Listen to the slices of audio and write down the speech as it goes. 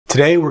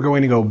Today we're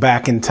going to go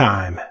back in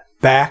time.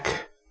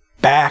 Back.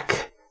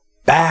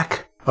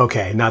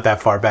 Okay, not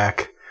that far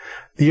back.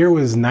 The year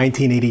was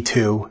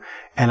 1982,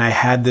 and I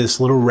had this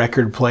little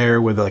record player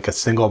with like a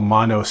single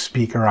mono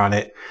speaker on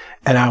it,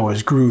 and I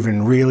was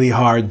grooving really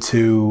hard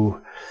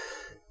to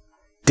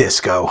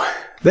disco.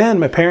 Then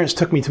my parents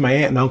took me to my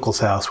aunt and uncle's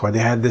house where they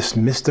had this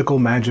mystical,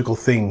 magical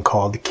thing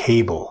called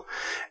cable.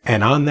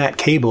 And on that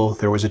cable,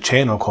 there was a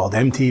channel called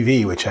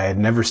MTV, which I had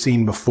never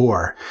seen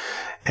before.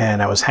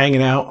 And I was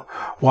hanging out,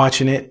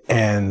 watching it,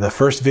 and the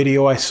first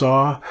video I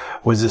saw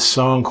was this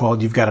song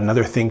called You've Got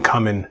Another Thing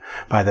Coming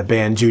by the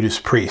band Judas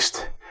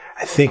Priest.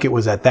 I think it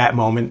was at that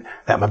moment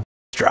that my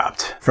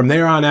dropped. From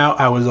there on out,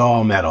 I was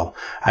all metal.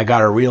 I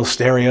got a real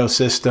stereo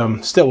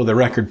system, still with a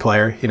record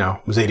player, you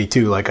know, it was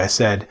 82, like I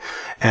said.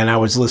 And I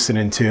was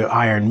listening to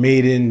Iron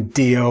Maiden,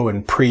 Dio,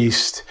 and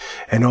Priest,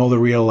 and all the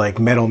real, like,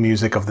 metal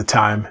music of the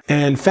time.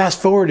 And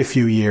fast forward a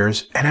few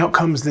years, and out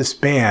comes this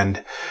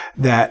band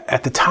that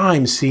at the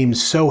time seemed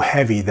so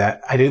heavy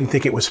that I didn't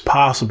think it was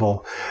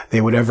possible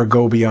they would ever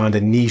go beyond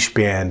a niche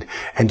band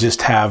and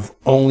just have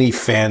only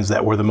fans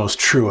that were the most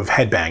true of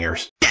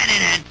headbangers.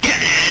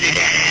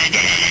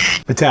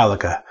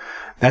 Metallica.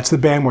 That's the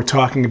band we're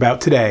talking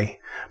about today.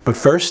 But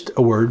first,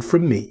 a word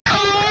from me.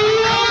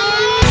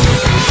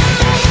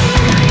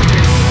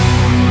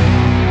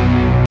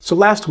 So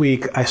last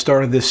week, I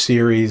started this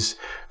series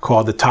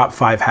called The Top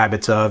 5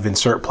 Habits of,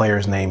 insert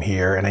player's name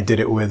here, and I did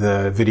it with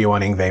a video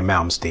on Yngwie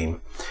Malmsteen.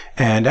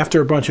 And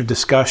after a bunch of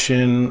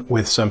discussion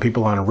with some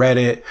people on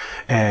Reddit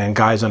and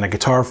guys on a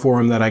guitar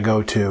forum that I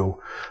go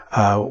to,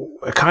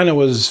 I kind of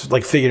was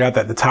like figured out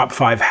that the top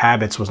 5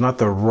 habits was not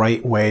the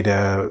right way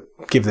to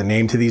give the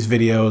name to these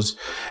videos.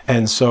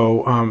 And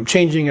so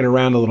changing it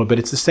around a little bit.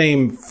 It's the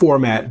same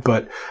format,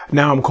 but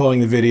now I'm calling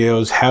the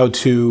videos how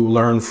to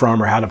learn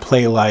from or how to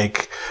play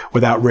like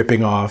without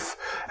ripping off,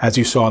 as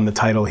you saw in the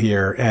title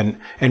here. And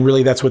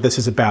really that's what this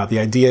is about. The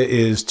idea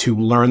is to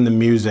learn the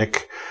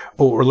music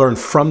or learn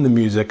from the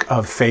music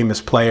of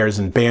famous players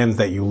and bands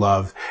that you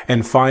love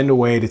and find a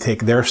way to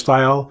take their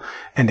style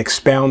and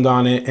expound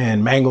on it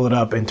and mangle it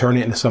up and turn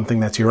it into something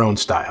that's your own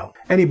style.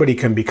 Anybody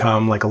can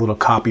become like a little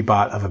copy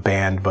bot of a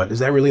band, but is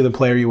that really the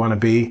player you want to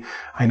be?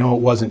 I know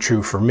it wasn't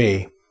true for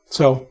me.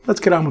 So let's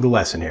get on with the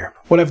lesson here.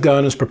 What I've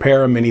done is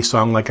prepare a mini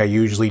song like I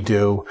usually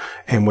do,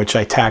 in which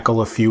I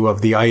tackle a few of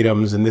the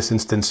items. In this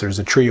instance, there's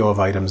a trio of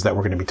items that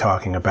we're going to be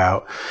talking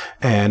about.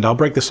 And I'll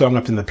break the song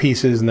up into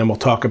pieces, and then we'll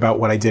talk about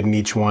what I did in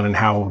each one and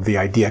how the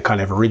idea kind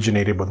of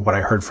originated with what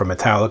I heard from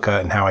Metallica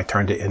and how I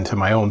turned it into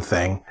my own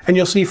thing. And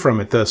you'll see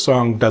from it, the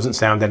song doesn't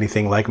sound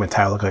anything like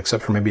Metallica,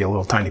 except for maybe a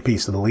little tiny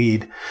piece of the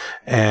lead.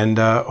 And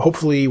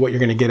hopefully what you're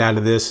going to get out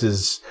of this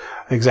is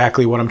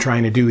exactly what I'm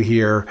trying to do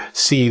here,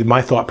 see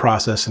my thought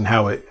process and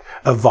how it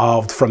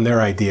evolved from their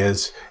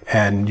ideas,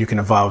 and you can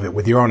evolve it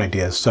with your own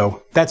ideas.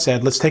 So that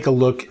said, let's take a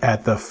look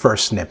at the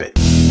first snippet.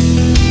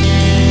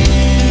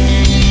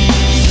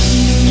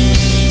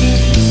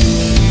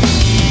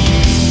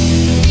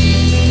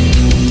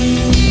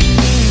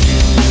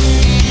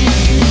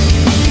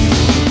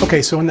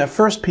 Okay, so in that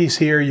first piece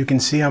here, you can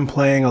see I'm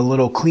playing a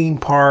little clean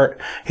part.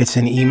 It's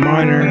in E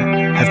minor.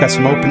 I've got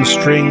some open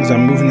strings.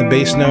 I'm moving the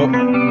bass note.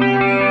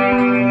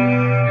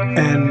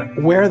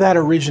 And where that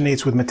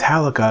originates with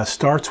Metallica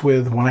starts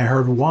with when I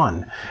heard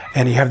 1.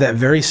 And you have that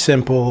very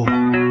simple,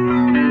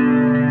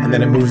 and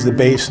then it moves the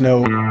bass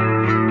note.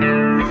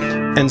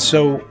 And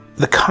so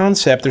the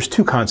concept, there's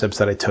 2 concepts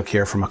that I took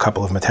here from a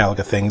couple of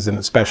Metallica things, and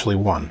especially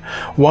one.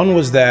 One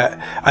was that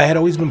I had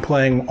always been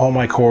playing all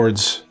my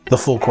chords, the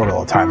full chord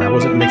all the time. I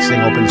wasn't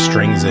mixing open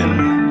strings in.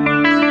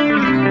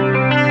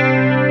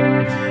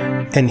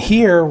 And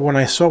here, when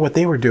I saw what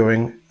they were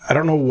doing, I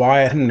don't know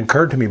why it hadn't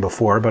occurred to me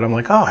before, but I'm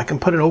like, oh, I can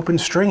put an open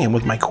string in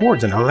with my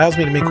chords, and it allows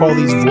me to make all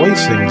these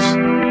voicings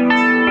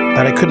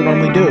that I couldn't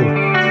normally do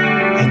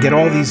and get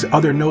all these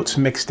other notes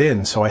mixed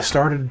in. So I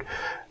started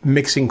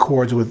mixing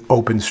chords with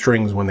open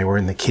strings when they were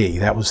in the key.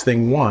 That was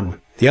thing 1.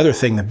 The other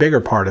thing, the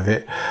bigger part of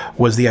it,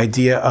 was the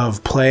idea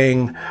of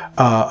playing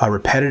a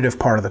repetitive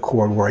part of the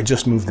chord where I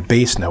just move the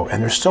bass note.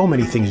 And there's so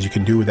many things you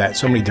can do with that,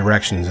 so many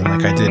directions. And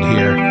like I did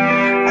here,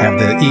 I have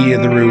the E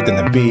in the root, then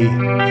the B,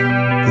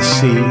 the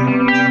C,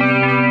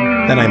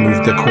 then I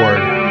moved the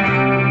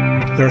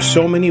chord. There are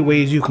so many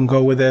ways you can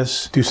go with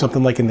this. Do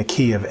something like in the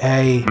key of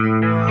A.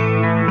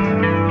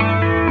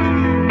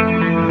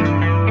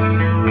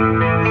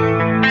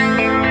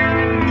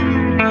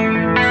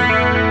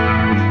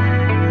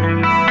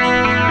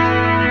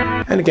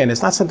 And again,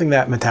 it's not something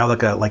that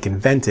Metallica like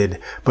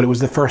invented, but it was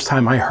the first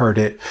time I heard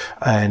it,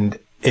 and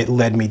it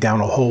led me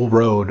down a whole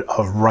road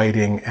of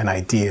writing and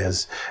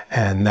ideas.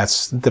 And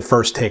that's the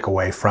first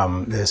takeaway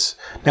from this.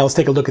 Now let's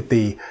take a look at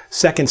the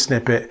second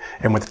snippet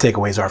and what the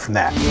takeaways are from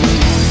that.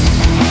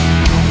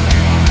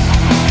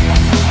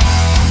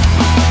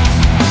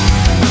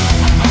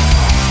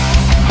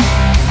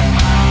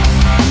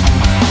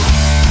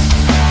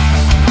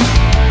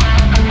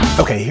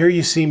 Okay, here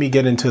you see me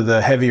get into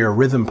the heavier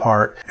rhythm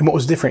part, and what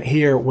was different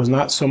here was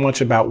not so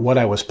much about what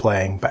I was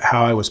playing, but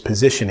how I was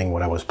positioning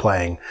what I was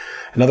playing.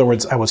 In other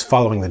words, I was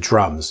following the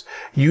drums.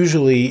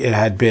 Usually it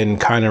had been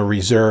kind of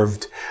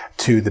reserved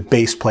to the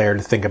bass player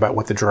to think about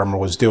what the drummer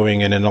was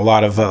doing, and in a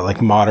lot of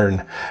like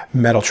modern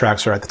metal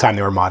tracks, or at the time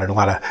they were modern, a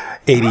lot of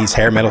 80s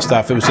hair metal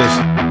stuff, it was just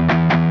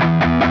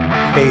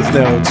eighth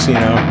notes, you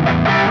know.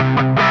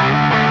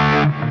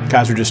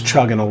 Guys were just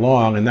chugging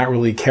along and not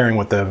really caring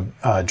what the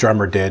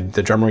drummer did.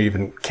 The drummer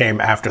even came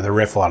after the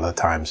riff a lot of the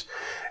times.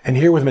 And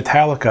here with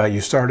Metallica,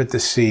 you started to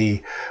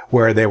see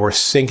where they were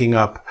syncing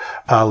up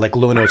like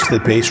low notes to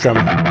the bass drum.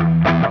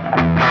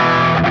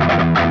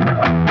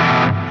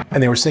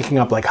 And they were syncing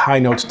up like high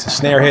notes to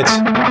snare hits.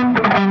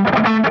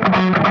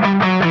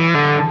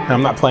 Now,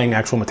 I'm not playing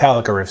actual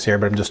Metallica riffs here,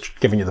 but I'm just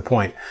giving you the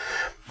point.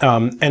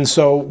 And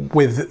so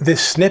with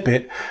this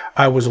snippet,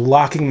 I was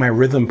locking my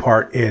rhythm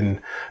part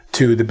in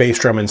to the bass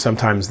drum and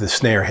sometimes the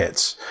snare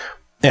hits.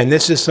 And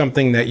this is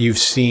something that you've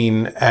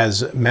seen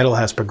as metal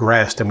has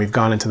progressed and we've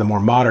gone into the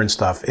more modern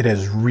stuff. It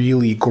has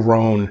really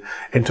grown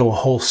into a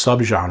whole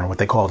subgenre, what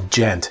they call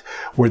gent,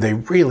 where they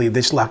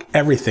just lock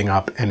everything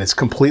up and it's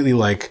completely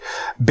like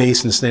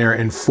bass and snare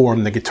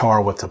inform the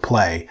guitar what to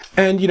play.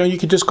 And you know, you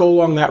could just go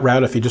along that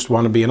route if you just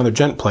want to be another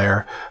gent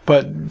player.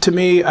 But to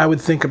me, I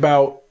would think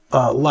about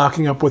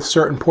locking up with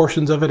certain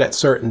portions of it at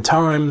certain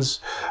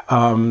times,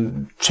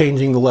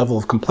 changing the level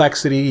of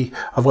complexity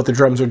of what the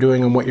drums are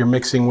doing and what you're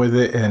mixing with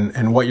it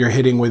and what you're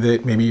hitting with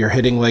it. Maybe you're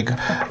hitting like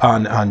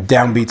on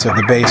downbeats of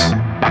the bass.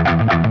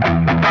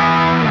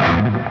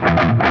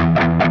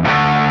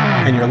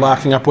 And you're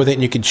locking up with it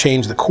and you can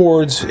change the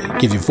chords,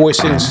 give you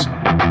voicings.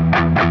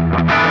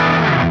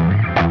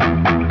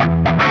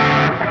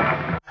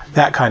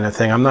 That kind of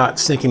thing. I'm not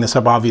syncing this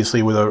up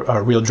obviously with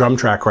a real drum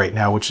track right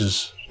now, which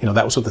is, you know,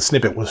 that was what the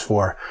snippet was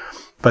for.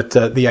 But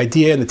the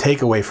idea and the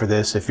takeaway for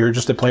this, if you're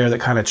just a player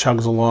that kind of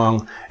chugs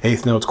along,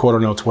 eighth notes,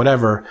 quarter notes,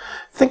 whatever,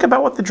 think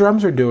about what the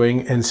drums are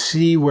doing and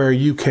see where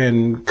you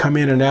can come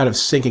in and out of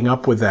syncing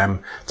up with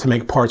them to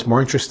make parts more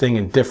interesting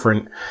and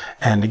different.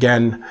 And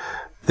again,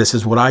 this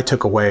is what I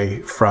took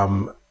away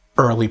from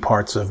early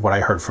parts of what I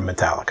heard from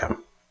Metallica.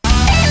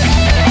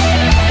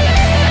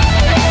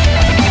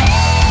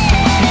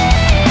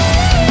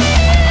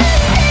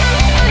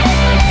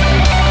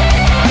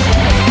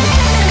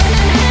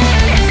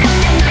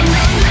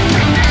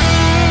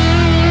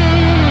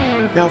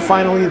 Now,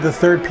 finally, the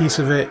third piece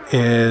of it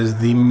is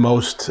the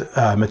most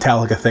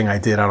Metallica thing I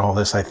did on all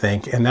this, I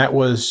think, and that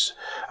was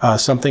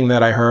something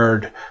that I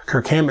heard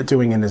Kirk Hammett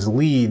doing in his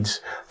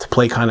leads to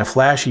play kind of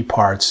flashy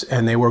parts,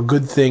 and they were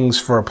good things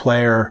for a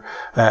player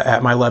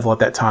at my level at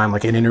that time,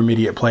 like an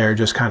intermediate player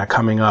just kind of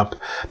coming up,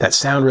 that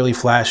sound really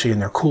flashy,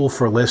 and they're cool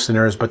for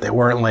listeners, but they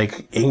weren't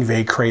like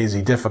Yngwie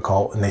crazy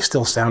difficult, and they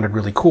still sounded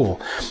really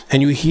cool.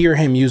 And you hear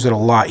him use it a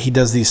lot. He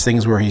does these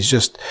things where he's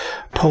just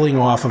pulling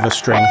off of a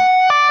string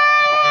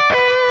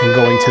and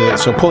going to,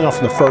 so pulling off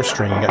from the first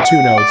string, you got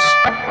two notes,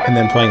 and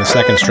then playing the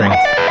second string.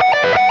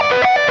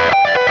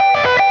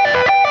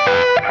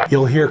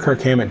 You'll hear Kirk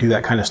Hammett do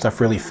that kind of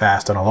stuff really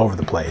fast and all over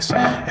the place.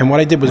 And what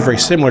I did was very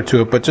similar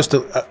to it, but just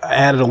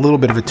added a little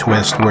bit of a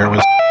twist where it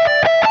was,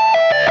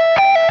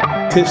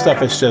 his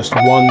stuff is just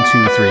 1, 2,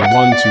 3,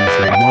 1, 2,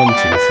 3, 1,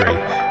 2, 3.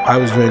 I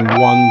was doing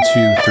 1,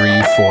 2,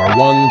 3, 4,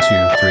 1,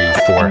 2, 3,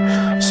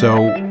 4.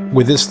 So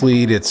with this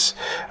lead, it's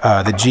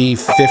the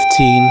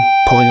G15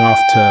 pulling off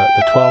to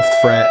the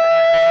 12th fret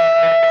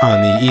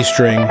on the E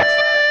string,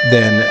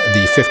 then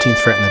the 15th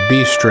fret in the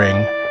B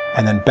string,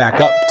 and then back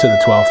up to the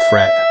 12th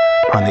fret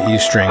on the E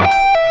string.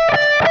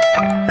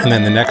 And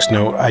then the next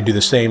note, I do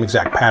the same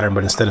exact pattern,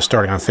 but instead of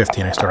starting on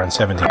 15, I start on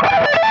 17.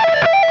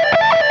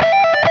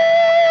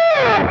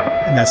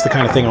 And that's the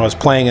kind of thing I was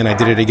playing, and I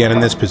did it again in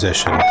this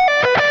position.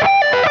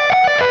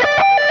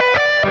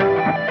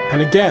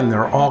 And again,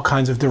 there are all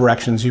kinds of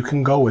directions you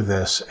can go with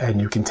this,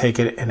 and you can take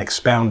it and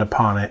expound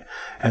upon it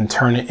and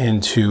turn it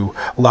into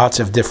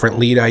lots of different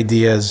lead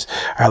ideas.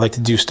 I like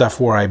to do stuff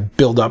where I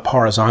build up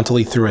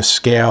horizontally through a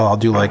scale. I'll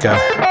do like a...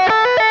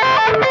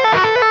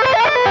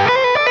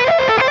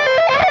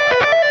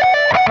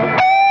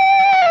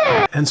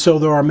 And so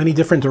there are many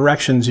different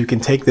directions you can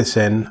take this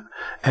in.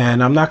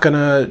 And I'm not going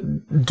to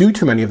do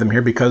too many of them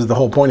here because the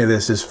whole point of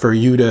this is for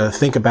you to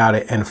think about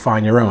it and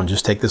find your own.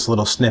 Just take this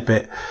little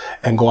snippet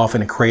and go off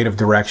in a creative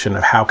direction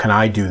of how can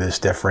I do this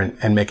different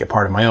and make it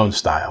part of my own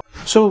style.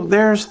 So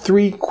there's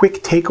 3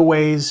 quick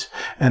takeaways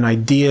and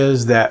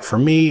ideas that for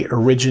me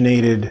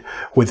originated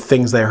with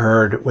things I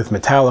heard with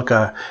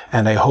Metallica.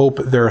 And I hope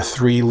there are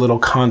 3 little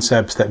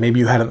concepts that maybe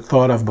you hadn't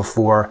thought of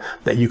before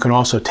that you can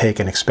also take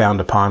and expound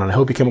upon. And I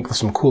hope you come up with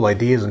some cool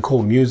ideas and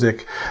cool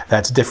music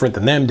that's different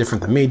than them,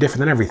 different than me, different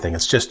than everything.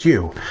 It's just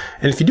you.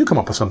 And if you do come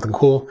up with something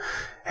cool,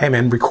 hey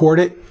man, record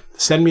it,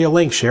 send me a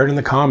link, share it in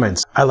the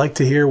comments. I like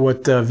to hear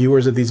what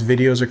viewers of these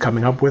videos are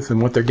coming up with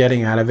and what they're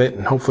getting out of it,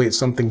 and hopefully it's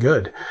something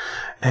good.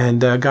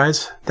 And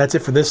guys, that's it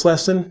for this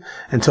lesson.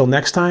 Until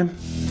next time,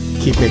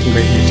 keep making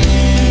great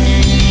music.